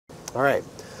All right.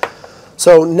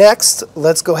 So next,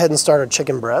 let's go ahead and start our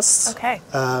chicken breasts. Okay.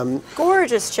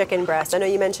 Gorgeous chicken breast. I know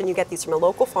you mentioned you get these from a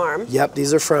local farm. Yep,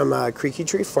 these are from Creaky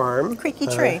Tree Farm. Creaky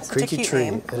Tree, such Creaky a cute Tree.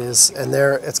 name. It is, and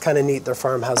it's kind of neat. Their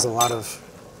farm has a lot of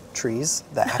trees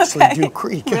that actually do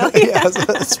creak. Really? Yeah,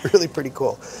 so it's really pretty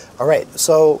cool. All right,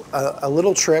 so a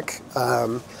little trick,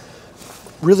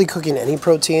 really cooking any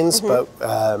proteins, but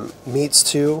meats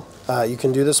too. You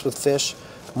can do this with fish.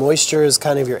 Moisture is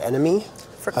kind of your enemy.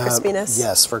 For crispiness?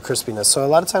 Yes, for crispiness. So a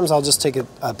lot of times I'll just take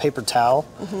a paper towel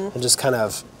and just kind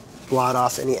of blot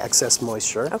off any excess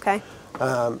moisture. Okay.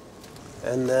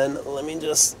 And then let me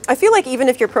just... I feel like even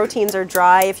if your proteins are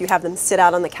dry, if you have them sit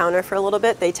out on the counter for a little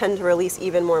bit, they tend to release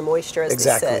even more moisture as they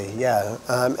sit. Exactly, yeah.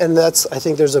 And I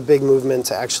think there's a big movement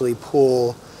to actually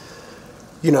pull,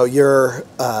 your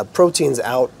proteins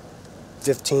out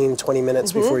 15, 20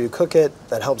 minutes before you cook it.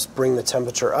 That helps bring the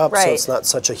temperature up so it's not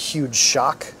such a huge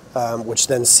shock, which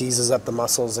then seizes up the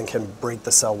muscles and can break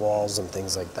the cell walls and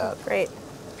things like that. Great.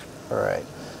 All right.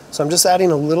 So I'm just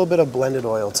adding a little bit of blended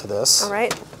oil to this. All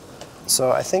right.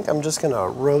 So I think I'm just going to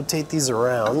rotate these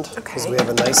around because we have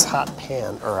a nice hot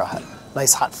pan, or a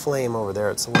nice hot flame over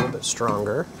there. It's a little bit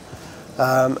stronger.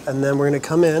 And then we're going to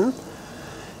come in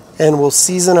and we'll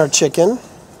season our chicken.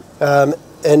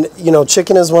 And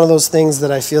chicken is one of those things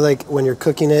that I feel like when you're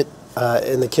cooking it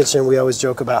in the kitchen, we always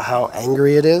joke about how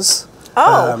angry it is.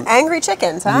 Oh, angry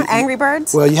chickens, huh? Angry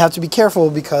birds? Well, you have to be careful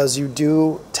because you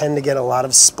do tend to get a lot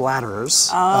of splatters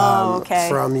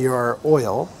from your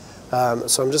oil.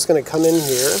 So I'm just going to come in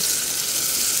here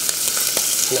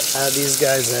and add these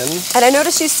guys in. And I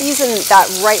noticed you seasoned that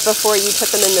right before you put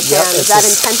them in the pan. Is that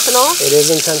intentional? It is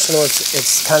intentional.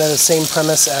 It's kind of the same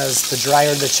premise as the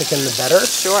drier the chicken, the better.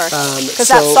 Sure.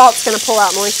 Because that salt's going to pull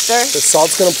out moisture. The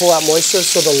salt's going to pull out moisture,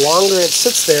 so the longer it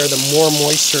sits there, the more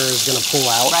moisture is going to pull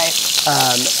out. Right.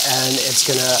 And it's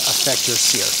going to affect your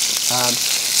sear.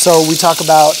 So we talk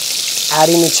about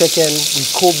adding the chicken.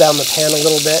 We've cooled down the pan a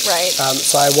little bit. Right.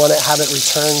 So I want to have it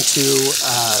return to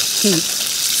heat.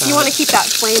 So you want to keep that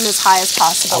flame as high as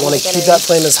possible. I want to keep that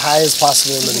flame as high as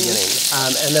possible in the beginning.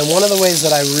 And then one of the ways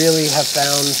that I really have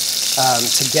found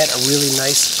to get a really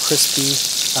nice crispy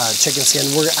chicken skin,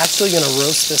 we're actually going to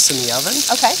roast this in the oven.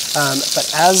 Okay. But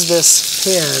as this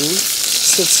pan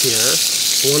sits here,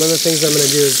 one of the things I'm going to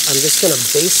do is I'm just going to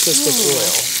baste this with oil.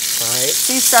 All right.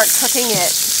 So you start cooking it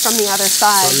from the other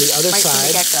side. From the other side. From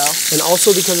the get-go. And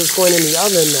also because it's going in the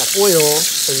oven, that oil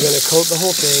is going to coat the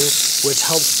whole thing, which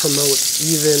helps promote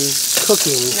even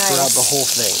cooking throughout the whole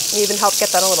thing. And even help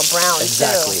get that a little brown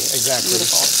Exactly.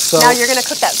 Beautiful. So now you're going to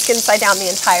cook that skin side down the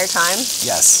entire time?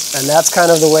 Yes. And that's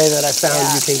kind of the way that I found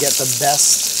you can get the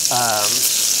best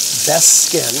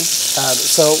skin.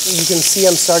 So you can see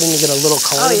I'm starting to get a little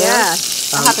color there. Oh yeah,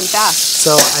 that happened fast.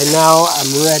 So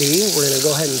I'm ready. We're going to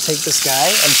go ahead and take this guy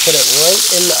and put it right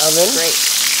in the oven. Great.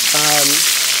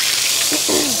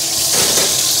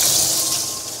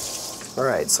 All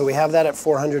right, so we have that at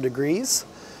 400 degrees.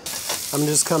 I'm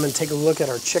just come and take a look at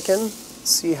our chicken,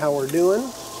 see how we're doing.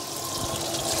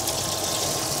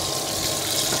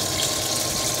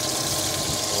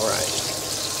 All right.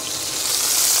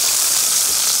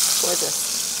 Gorgeous.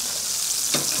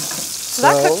 So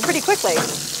that cooked pretty quickly.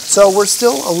 So we're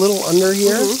still a little under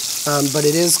here, but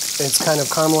it's kind of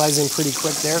caramelizing pretty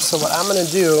quick there. So what I'm going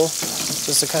to do,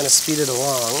 just to kind of speed it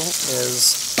along,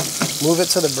 is move it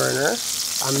to the burner.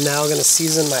 I'm now going to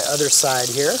season my other side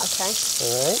here. Okay.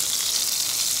 All right.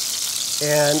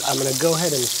 And I'm going to go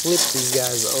ahead and flip these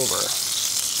guys over.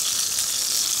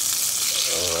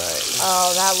 All right.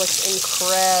 Oh, that looks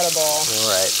incredible. All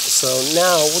right. So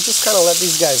now we'll just kind of let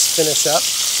these guys finish up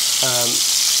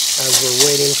as we're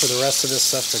waiting for the rest of this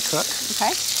stuff to cook.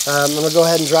 Okay. I'm going to go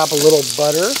ahead and drop a little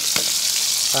butter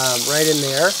right in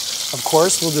there. Of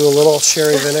course, we'll do a little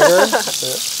sherry vinegar.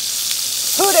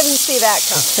 Who didn't see that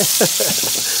coming?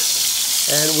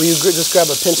 And will you just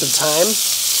grab a pinch of thyme?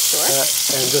 Sure.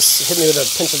 And just hit me with a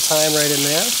pinch of thyme right in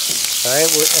there. All right.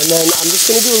 And then I'm just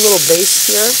going to do a little baste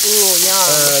here. Ooh,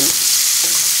 yum.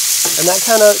 And that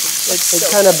kind of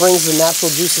brings the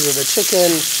natural juices of the chicken,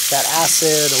 that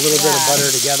acid, a little bit of butter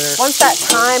together. Once that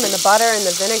thyme and the butter and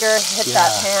the vinegar hit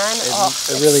that pan,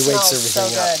 it really wakes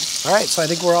everything so up. good. All right, so I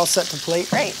think we're all set to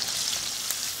plate. Great.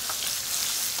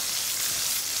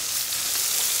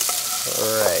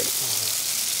 All right.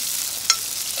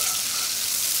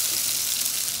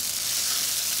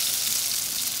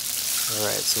 All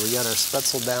right, so we got our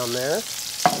spätzle down there.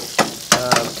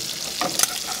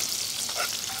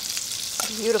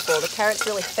 Beautiful. The carrots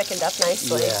really thickened up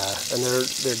nicely. Yeah, and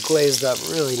they're glazed up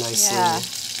really nicely. Yeah.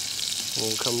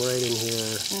 We'll come right in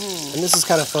here. And this is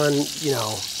kind of fun,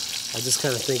 I just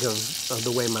kind of think of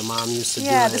the way my mom used to do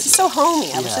it. Yeah, this is so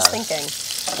homey. I was just thinking.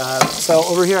 So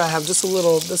over here I have just a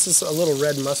little, this is a little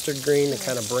red mustard green to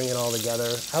kind of bring it all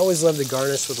together. I always love to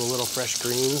garnish with a little fresh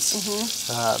greens.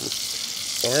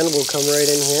 And we'll come right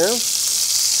in here.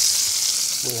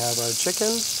 We have our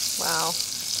chicken. Wow.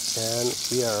 And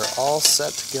we are all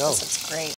set to go. This is great.